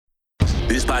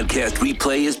This podcast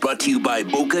replay is brought to you by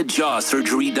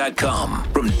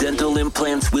BocaJawSurgery.com. From dental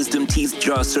implants, wisdom teeth,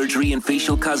 jaw surgery, and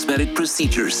facial cosmetic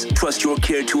procedures, trust your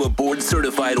care to a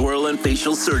board-certified oral and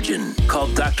facial surgeon.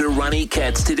 Call Dr. Ronnie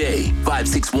Katz today,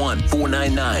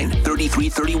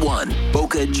 561-499-3331,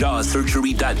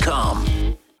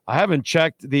 BocaJawSurgery.com. I haven't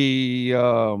checked the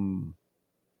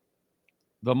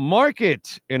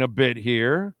market in a bit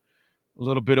here. A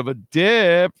little bit of a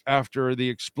dip after the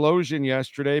explosion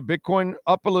yesterday. Bitcoin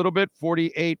up a little bit,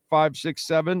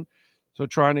 48,567. So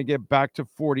trying to get back to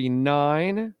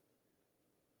 49.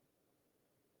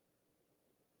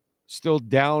 Still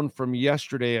down from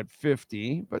yesterday at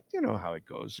 50, but you know how it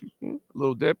goes. A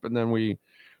little dip, and then we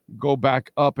go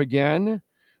back up again.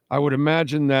 I would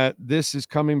imagine that this is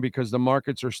coming because the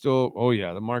markets are still,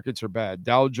 the markets are bad.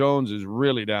 Dow Jones is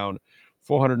really down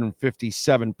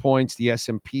 457 points. The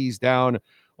S&P's down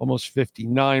almost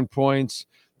 59 points.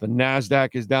 The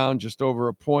NASDAQ is down just over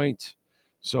a point.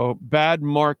 So bad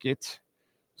market.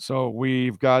 So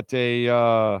we've got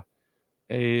a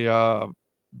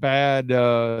bad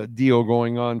deal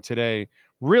going on today.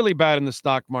 Really bad in the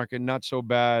stock market, not so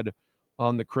bad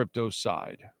on the crypto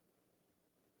side.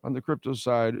 On the crypto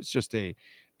side, it's just a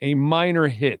minor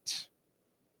hit.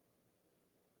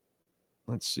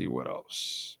 Let's see what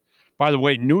else. By the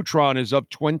way, Neutron is up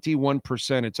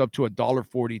 21%. It's up to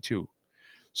 $1.42.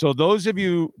 So those of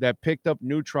you that picked up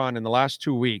Neutron in the last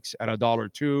 2 weeks at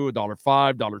 $1.02,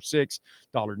 $1.05, $1.06,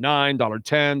 $1.09,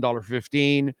 $1.10,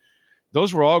 $1.15,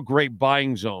 those were all great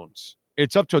buying zones.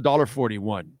 It's up to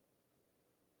 $1.41.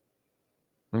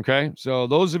 Okay, so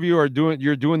those of you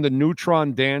you're doing the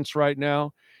Neutron dance right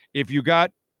now. If you got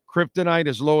kryptonite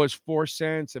as low as 4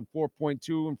 cents and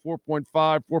 4.2 and 4.5,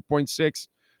 4.6,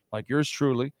 like yours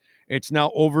truly, it's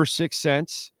now over 6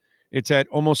 cents. It's at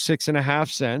almost 6.5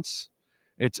 cents.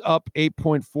 It's up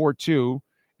 8.42,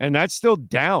 and that's still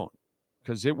down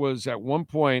because it was at one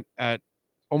point at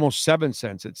almost 7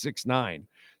 cents at 6.9.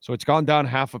 So it's gone down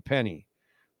half a penny,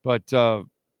 but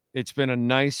it's been a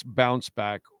nice bounce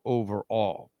back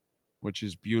overall, which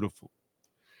is beautiful.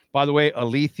 By the way,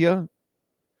 Alethea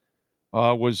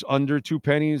was under 2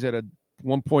 pennies at a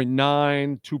 1.9,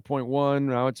 2.1.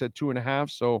 Now it's at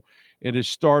 2.5. So it is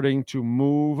starting to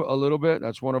move a little bit.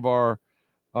 That's one of our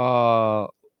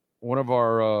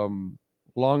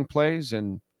long plays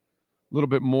and a little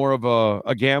bit more of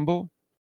a gamble.